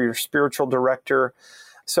mentor, your spiritual director,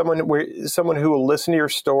 someone who will listen to your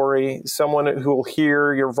story, someone who will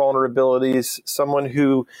hear your vulnerabilities, someone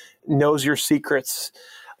who knows your secrets.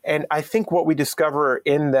 And I think what we discover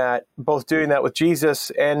in that, both doing that with Jesus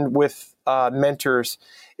and with mentors,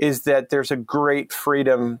 is that there's a great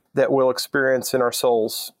freedom that we'll experience in our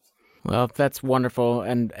souls. Well, that's wonderful,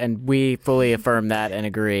 and we fully affirm that and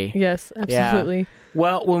agree. Yes, absolutely. Yeah.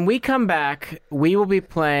 Well, when we come back, we will be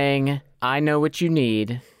playing I Know What You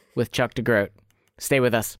Need with Chuck DeGroat. Stay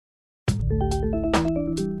with us.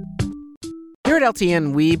 Here at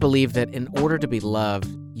LTN, we believe that in order to be loved,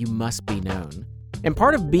 you must be known. And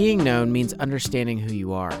part of being known means understanding who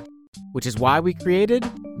you are, which is why we created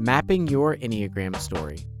Mapping Your Enneagram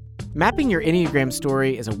Story. Mapping Your Enneagram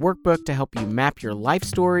Story is a workbook to help you map your life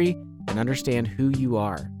story and understand who you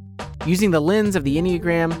are. Using the lens of the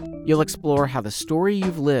Enneagram, you'll explore how the story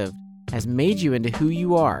you've lived has made you into who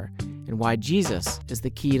you are and why Jesus is the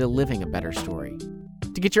key to living a better story.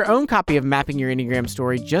 To get your own copy of Mapping Your Enneagram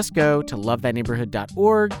Story, just go to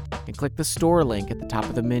lovethatneighborhood.org and click the store link at the top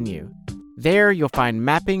of the menu. There, you'll find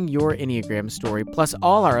Mapping Your Enneagram Story plus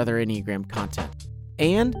all our other Enneagram content.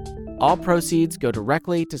 And all proceeds go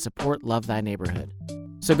directly to support Love Thy Neighborhood.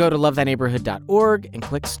 So go to lovethatneighborhood.org and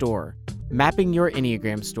click Store, Mapping Your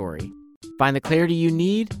Enneagram Story. Find the clarity you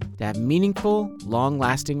need to have meaningful,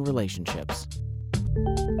 long-lasting relationships.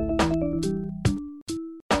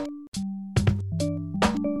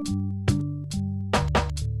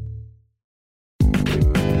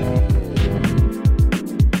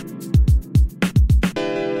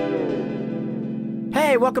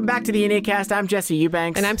 Hey, welcome back to the Enneacast. I'm Jesse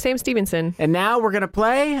Eubanks. And I'm Sam Stevenson. And now we're going to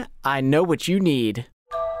play I Know What You Need.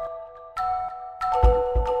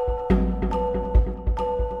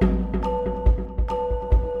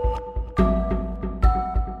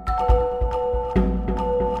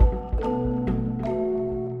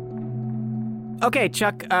 Okay,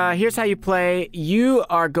 Chuck, here's how you play. You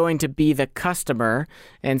are going to be the customer,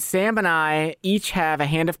 and Sam and I each have a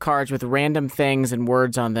hand of cards with random things and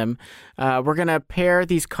words on them. We're going to pair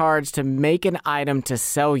these cards to make an item to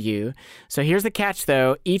sell you. So here's the catch,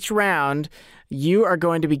 though. Each round, you are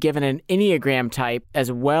going to be given an Enneagram type as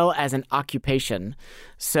well as an occupation.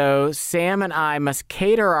 So Sam and I must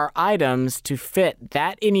cater our items to fit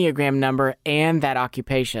that Enneagram number and that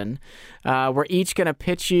occupation. We're each going to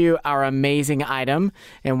pitch you our amazing item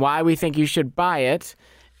and why we think you should buy it.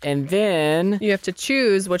 And then you have to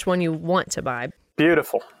choose which one you want to buy.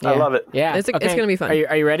 Beautiful. Yeah. I love it. Yeah. It's going to be fun.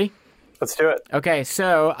 Are you ready? Let's do it. Okay,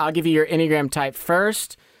 so I'll give you your Enneagram type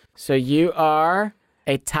first. So you are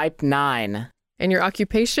a type 9. And your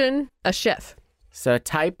occupation, a chef. So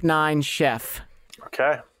type 9 chef.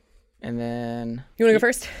 Okay. And then you want to go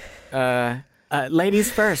first?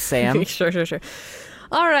 Ladies first, Sam. Sure.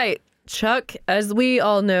 All right, Chuck, as we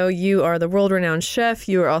all know, you are the world-renowned chef.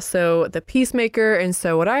 You are also the peacemaker. And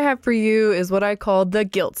so what I have for you is what I call the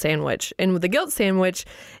guilt sandwich. And the guilt sandwich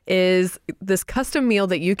is this custom meal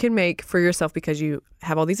that you can make for yourself because you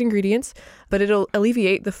have all these ingredients, but it'll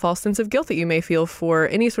alleviate the false sense of guilt that you may feel for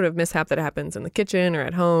any sort of mishap that happens in the kitchen or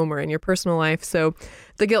at home or in your personal life. So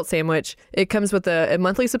the guilt sandwich, it comes with a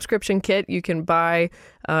monthly subscription kit. You can buy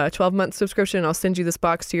a 12-month subscription. I'll send you this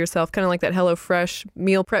box to yourself, kind of like that HelloFresh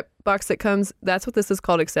meal prep box that comes. That's what this is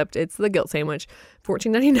called, except it's the guilt sandwich.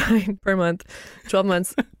 $14.99 per month, 12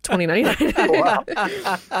 months,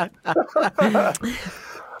 $20.99.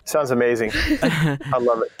 Sounds amazing. I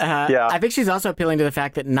love it. Yeah. I think she's also appealing to the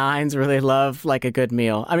fact that 9s really love like a good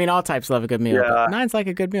meal. I mean, all types love a good meal, but 9s like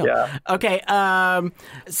a good meal. Yeah. Okay.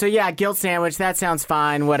 So yeah, guilt sandwich. That sounds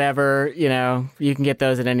fine. Whatever. You know, you can get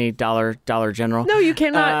those at any Dollar General. No, you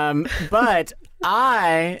cannot. But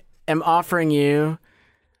I am offering you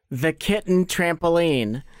the kitten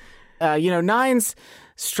trampoline. 9s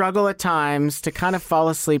struggle at times to kind of fall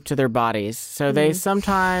asleep to their bodies. So they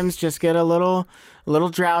sometimes just get a little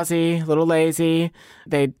drowsy, a little lazy.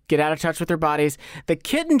 They get out of touch with their bodies. The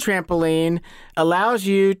kitten trampoline allows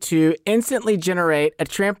you to instantly generate a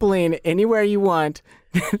trampoline anywhere you want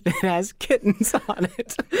that has kittens on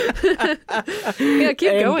it. Yeah,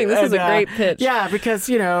 keep going. This is a great pitch. Yeah, because,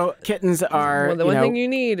 kittens are... Well, the one thing you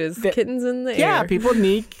need is kittens in the air. Yeah, people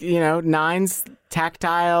need, 9s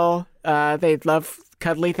tactile. They love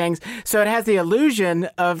cuddly things. So it has the illusion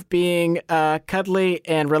of being cuddly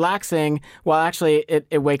and relaxing while actually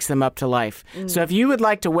it wakes them up to life. So if you would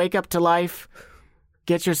like to wake up to life,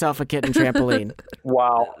 get yourself a kitten trampoline.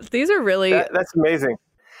 Wow. These are really... That's amazing.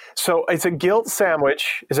 So it's a guilt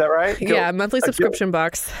sandwich. Is that right? Yeah, monthly subscription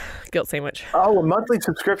box, guilt sandwich. Oh, a monthly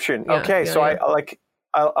subscription. Yeah, okay, yeah, so yeah. I like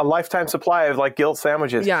a lifetime supply of like guilt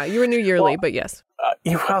sandwiches. Yeah, you renew yearly, but yes.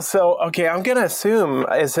 I'm going to assume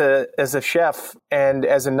as a chef and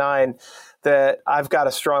as a 9 that I've got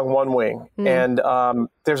a strong one wing, and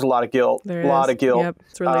there's a lot of guilt, Yep,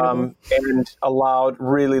 it's relatable. and a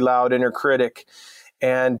really loud inner critic.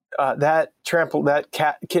 And that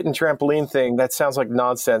kitten trampoline thing, that sounds like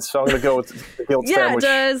nonsense. So I'm going to go with the guilt sandwich.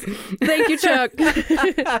 Yeah, it does. Thank you, Chuck.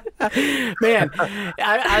 Man,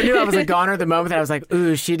 I knew I was a goner the moment that I was like,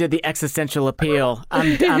 ooh, she did the existential appeal.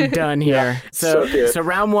 I'm done here. Yeah, so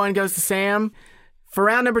round 1 goes to Sam. For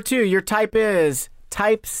round number 2, your type is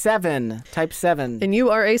type 7. Type 7. And you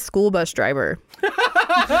are a school bus driver. That's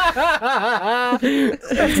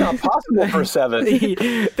not possible for 7.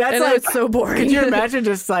 That's like, it's so boring. Could you imagine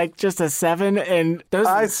just a 7 and those?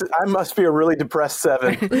 I must be a really depressed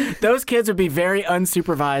 7. Those kids would be very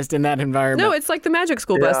unsupervised in that environment. No, it's like the magic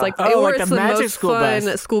school bus. Like the magic most school fun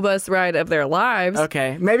bus. School bus ride of their lives.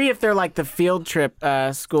 Okay, maybe if they're like the field trip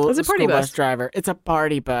school It's a party bus bus driver. It's a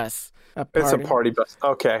party bus. It's a party bus.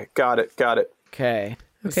 Okay, got it. Okay.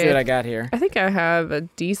 Let's see what I got here. I think I have a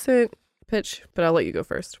decent pitch, but I'll let you go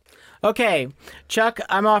first. Okay, Chuck,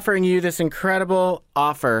 I'm offering you this incredible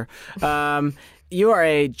offer. You are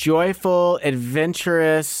a joyful,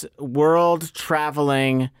 adventurous,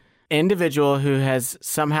 world-traveling individual who has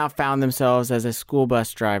somehow found themselves as a school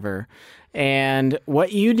bus driver. And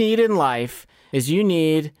what you need in life is you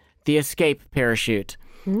need the escape parachute.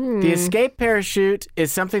 The escape parachute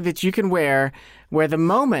is something that you can wear where the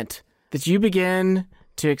moment that you begin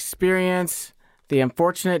to experience the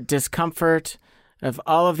unfortunate discomfort of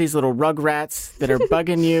all of these little rugrats that are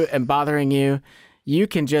bugging you and bothering you, you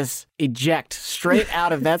can just eject straight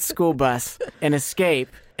out of that school bus and escape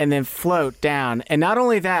and then float down. And not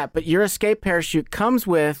only that, but your escape parachute comes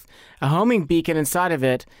with a homing beacon inside of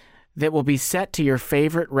it that will be set to your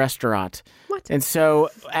favorite restaurant. What? And so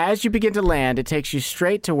as you begin to land, it takes you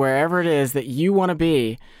straight to wherever it is that you want to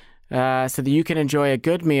be so that you can enjoy a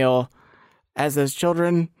good meal as those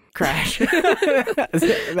children crash.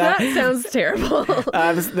 That sounds terrible.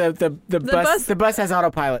 The bus has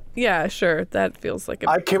autopilot. Yeah, sure. That feels like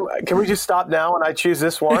a... Can we just stop now and I choose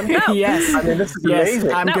this one? Yes. I mean, this is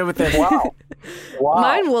amazing. I'm good with this. Wow.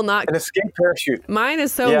 Mine will not... An escape parachute. Mine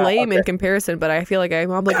is so lame in comparison, but I feel like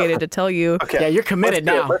I'm obligated to tell you. Yeah, you're committed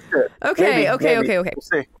now. Let's do it. Okay. We'll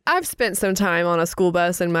see. I've spent some time on a school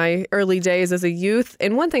bus in my early days as a youth,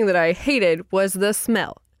 and one thing that I hated was the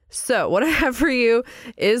smell. So what I have for you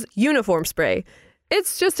is uniform spray.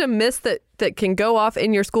 It's just a mist that can go off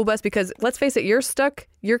in your school bus because, let's face it, you're stuck,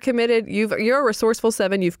 you're committed, you're a resourceful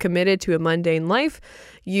 7, you've committed to a mundane life,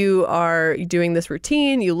 you are doing this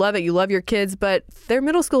routine, you love it, you love your kids, but they're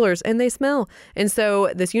middle schoolers and they smell. And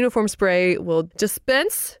so this uniform spray will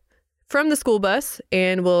dispense from the school bus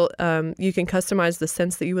and will you can customize the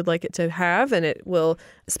scents that you would like it to have, and it will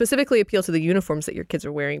specifically appeal to the uniforms that your kids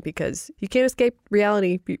are wearing because you can't escape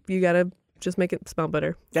reality. You gotta just make it smell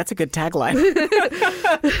better. That's a good tagline.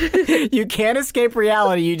 You can't escape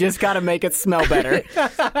reality. You just got to make it smell better.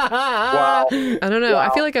 Wow. I don't know. Wow.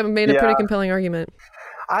 I feel like I've made a pretty compelling argument.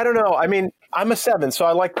 I don't know. I mean, I'm a 7, so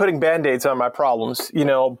I like putting Band-Aids on my problems,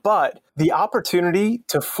 but the opportunity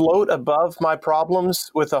to float above my problems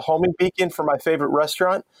with a homing beacon for my favorite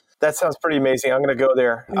restaurant, that sounds pretty amazing. I'm going to go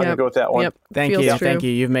there. I'm going to go with that one. Yep. Thank Feels you. true. Thank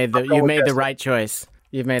you. You've made the right choice.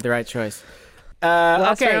 You've made the right choice.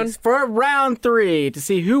 Okay, round. for round 3, to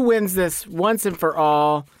see who wins this once and for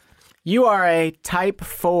all, you are a type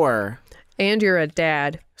 4. And you're a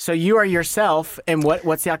dad. So you are yourself, and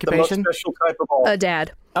what's the occupation? The most special type of all. A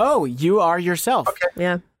dad. Oh, you are yourself. Okay.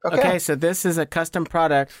 Yeah. Okay, so this is a custom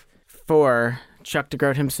product for Chuck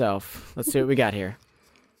DeGroat himself. Let's see what we got here.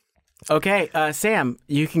 Okay, Sam,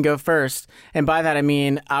 you can go first. And by that, I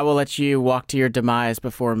mean, I will let you walk to your demise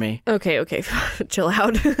before me. Okay. Chill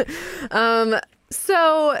out.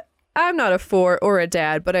 So I'm not a 4 or a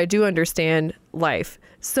dad, but I do understand life.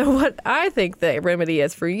 So what I think the remedy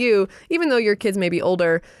is for you, even though your kids may be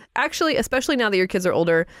older, actually, especially now that your kids are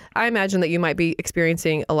older, I imagine that you might be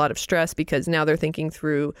experiencing a lot of stress because now they're thinking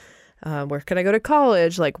through, where can I go to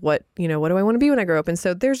college? Like what do I want to be when I grow up? And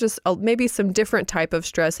so there's just maybe some different type of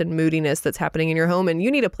stress and moodiness that's happening in your home, and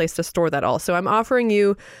you need a place to store that all. So I'm offering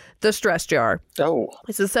you the stress jar. Oh.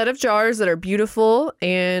 It's a set of jars that are beautiful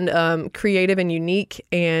and creative and unique.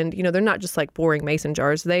 And, they're not just like boring mason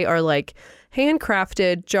jars. They are like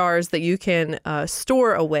handcrafted jars that you can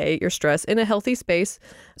store away your stress in a healthy space.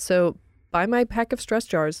 So buy my pack of stress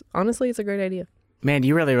jars. Honestly, it's a great idea. Man,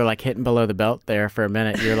 you really were like hitting below the belt there for a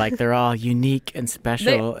minute. You're like, they're all unique and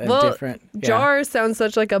special and different. Yeah. Jars sounds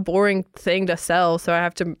such like a boring thing to sell. So I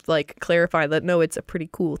have to clarify that, no, it's a pretty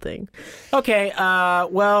cool thing. Okay.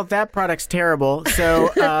 Well, that product's terrible.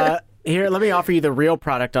 So here, let me offer you the real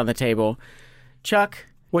product on the table. Chuck,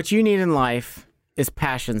 what you need in life is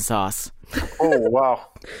passion sauce. Oh, wow.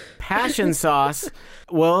 Passion sauce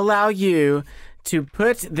will allow you to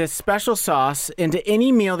put this special sauce into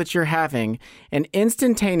any meal that you're having, and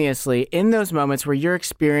instantaneously, in those moments where you're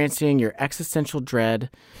experiencing your existential dread,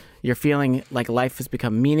 you're feeling like life has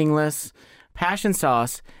become meaningless, passion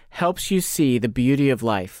sauce helps you see the beauty of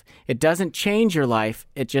life. It doesn't change your life.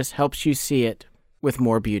 It just helps you see it with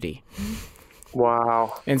more beauty.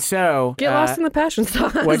 Wow. And so... Get lost in the passion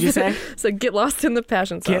sauce. What'd you say? So get lost in the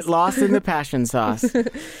passion sauce. Get lost in the passion sauce.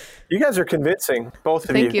 You guys are convincing, both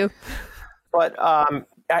of you. Thank you. But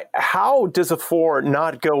how does a 4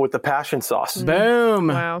 not go with the passion sauce? Boom.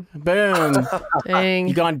 Wow. Boom. Dang.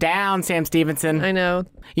 You've gone down, Sam Stevenson. I know.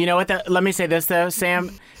 You know what? Let me say this, though,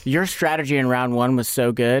 Sam. Your strategy in round 1 was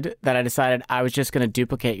so good that I decided I was just going to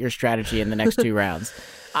duplicate your strategy in the next 2 rounds.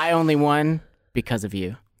 I only won because of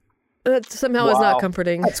you. That somehow is not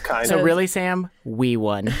comforting. That's kind So really, Sam, we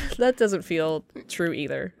won. That doesn't feel true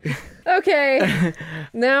either. Okay.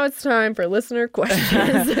 Now it's time for listener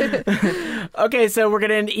questions. Okay, so we're going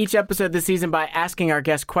to end each episode this season by asking our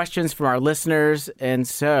guests questions from our listeners. And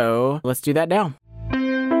so let's do that now.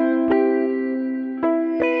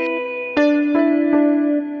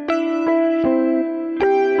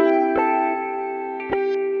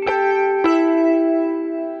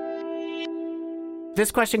 This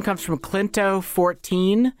question comes from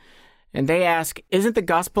Clinto14, and they ask, isn't the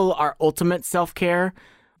gospel our ultimate self-care?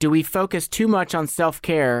 Do we focus too much on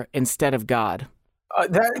self-care instead of God?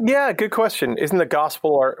 Good question. Isn't the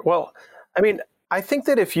gospel our... Well, I mean, I think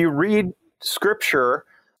that if you read Scripture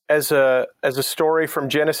as a story from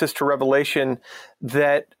Genesis to Revelation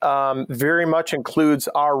that very much includes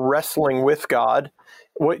our wrestling with God,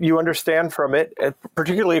 what you understand from it,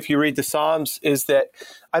 particularly if you read the Psalms, is that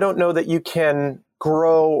I don't know that you can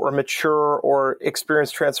grow or mature or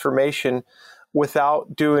experience transformation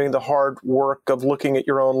without doing the hard work of looking at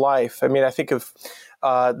your own life. I mean, I think of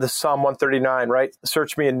the Psalm 139, right?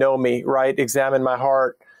 Search me and know me, right? Examine my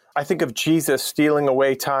heart. I think of Jesus stealing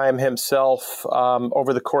away time himself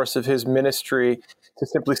over the course of his ministry to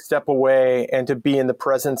simply step away and to be in the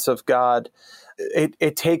presence of God.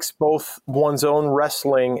 It takes both one's own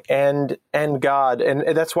wrestling and God.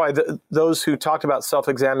 And that's why those who talked about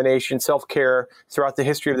self-examination, self-care throughout the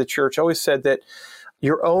history of the church always said that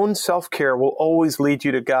your own self-care will always lead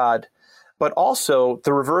you to God. But also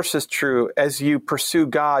the reverse is true. As you pursue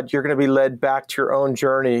God, you're going to be led back to your own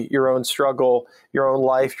journey, your own struggle, your own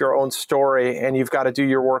life, your own story, and you've got to do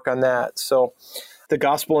your work on that. So the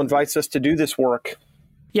gospel invites us to do this work.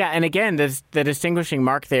 Yeah, and again, the distinguishing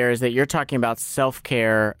mark there is that you're talking about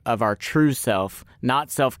self-care of our true self, not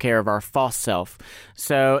self-care of our false self.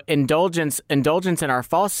 So indulgence in our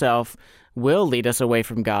false self will lead us away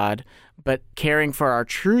from God, but caring for our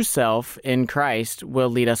true self in Christ will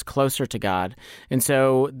lead us closer to God. And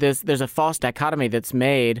so there's a false dichotomy that's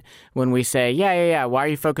made when we say, yeah, why are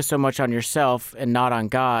you focused so much on yourself and not on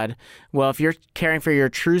God? Well, if you're caring for your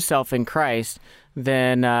true self in Christ,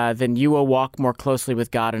 then you will walk more closely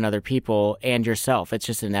with God and other people and yourself. It's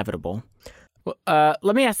just inevitable. Well,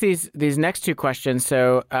 let me ask these next 2 questions.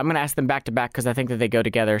 So I'm going to ask them back to back because I think that they go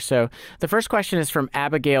together. So the first question is from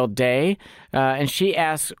Abigail Day, and she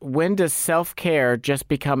asks, when does self-care just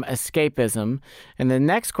become escapism? And the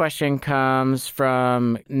next question comes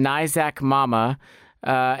from Nizak Mama,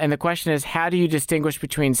 and the question is, how do you distinguish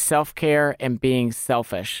between self-care and being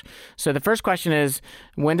selfish? So the first question is,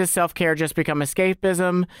 when does self-care just become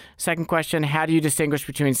escapism? Second question, how do you distinguish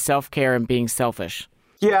between self-care and being selfish?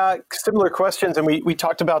 Yeah, similar questions. And we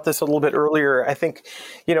talked about this a little bit earlier. I think,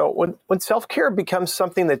 when self-care becomes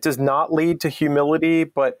something that does not lead to humility,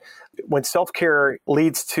 but when self-care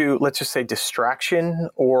leads to, let's just say, distraction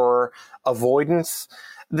or avoidance,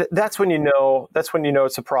 that's when you know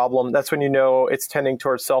it's a problem. That's when you know it's tending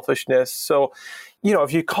towards selfishness. So,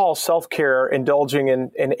 if you call self-care indulging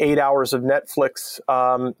in 8 hours of Netflix,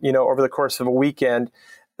 over the course of a weekend,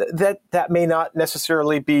 that may not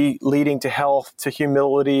necessarily be leading to health, to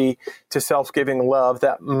humility, to self-giving love.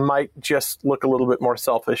 That might just look a little bit more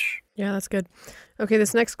selfish. Yeah, that's good. Okay,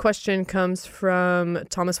 this next question comes from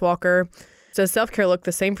Thomas Walker. Does self-care look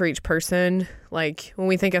the same for each person? Like when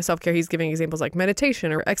we think of self-care, he's giving examples like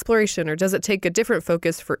meditation or exploration, or does it take a different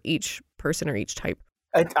focus for each person or each type?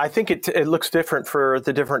 I think it looks different for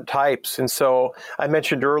the different types. And so I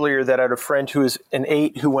mentioned earlier that I had a friend who is an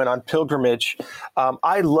 8 who went on pilgrimage.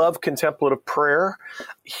 I love contemplative prayer.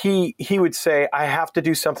 He would say, I have to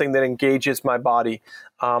do something that engages my body.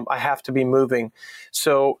 I have to be moving.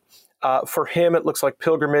 So for him, it looks like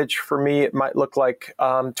pilgrimage. For me, it might look like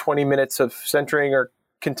 20 minutes of centering or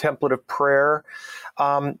contemplative prayer.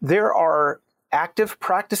 There are active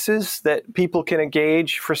practices that people can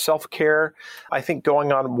engage for self-care. I think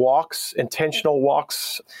going on walks, intentional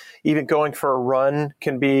walks, even going for a run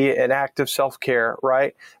can be an act of self-care,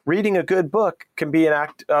 right? Reading a good book can be an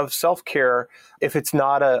act of self-care if it's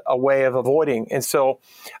not a way of avoiding. And so,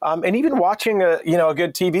 and even watching a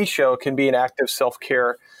good TV show can be an act of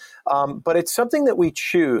self-care. But it's something that we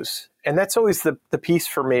choose. And that's always the piece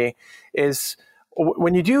for me is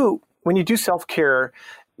when you do self-care,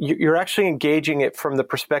 you're actually engaging it from the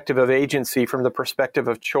perspective of agency, from the perspective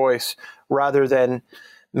of choice, rather than,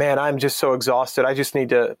 man, I'm just so exhausted. I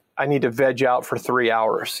need to veg out for 3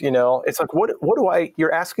 hours. It's like,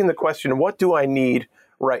 you're asking the question, what do I need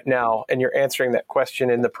right now? And you're answering that question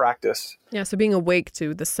in the practice. Yeah. So being awake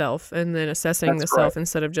to the self and then assessing the self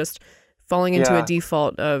instead of just falling into a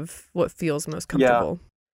default of what feels most comfortable. Yeah.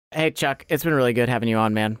 Hey, Chuck, it's been really good having you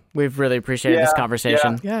on, man. We've really appreciated this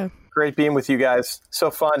conversation. Yeah. Great being with you guys. So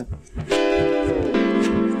fun.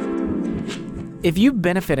 If you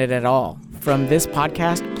benefited at all from this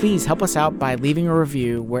podcast, please help us out by leaving a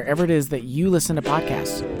review wherever it is that you listen to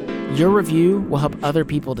podcasts. Your review will help other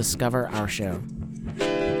people discover our show.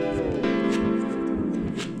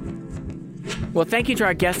 Well, thank you to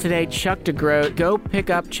our guest today, Chuck DeGroat. Go pick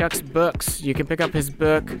up Chuck's books. You can pick up his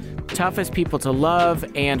book, Toughest People to Love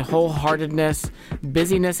and Wholeheartedness,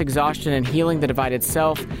 Busyness, Exhaustion, and Healing the Divided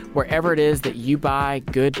Self, wherever it is that you buy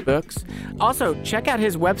good books. Also, check out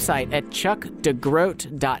his website at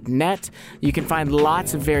chuckdegroat.net. You can find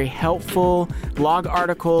lots of very helpful blog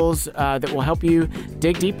articles that will help you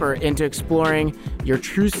dig deeper into exploring your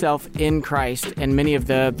true self in Christ and many of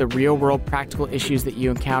the real-world practical issues that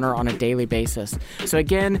you encounter on a daily basis. So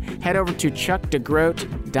again, head over to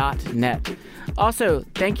chuckdegroat.net. Also,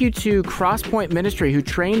 thank you to Crosspoint Ministry, who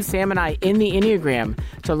trained Sam and I in the Enneagram.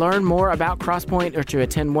 To learn more about Crosspoint or to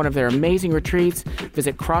attend one of their amazing retreats,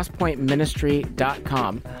 visit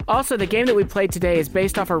crosspointministry.com. Also, the game that we played today is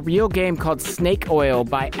based off a real game called Snake Oil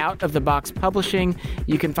by Out of the Box Publishing.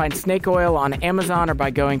 You can find Snake Oil on Amazon or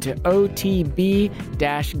by going to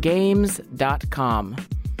otb-games.com.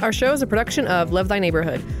 Our show is a production of Love Thy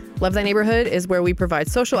Neighborhood. Love Thy Neighborhood is where we provide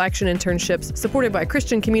social action internships supported by a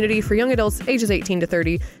Christian community for young adults ages 18 to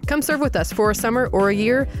 30. Come serve with us for a summer or a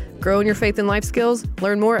year. Grow in your faith and life skills.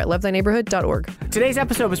 Learn more at lovethyneighborhood.org. Today's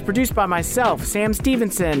episode was produced by myself, Sam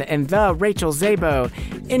Stevenson, and the Rachel Zabo.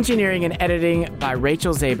 Engineering and editing by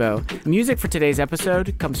Rachel Zabo. Music for today's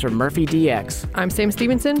episode comes from Murphy DX. I'm Sam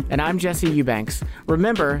Stevenson. And I'm Jesse Eubanks.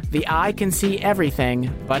 Remember, the eye can see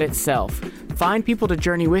everything but itself. Find people to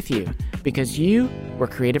journey with you because you were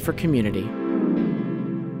created for community.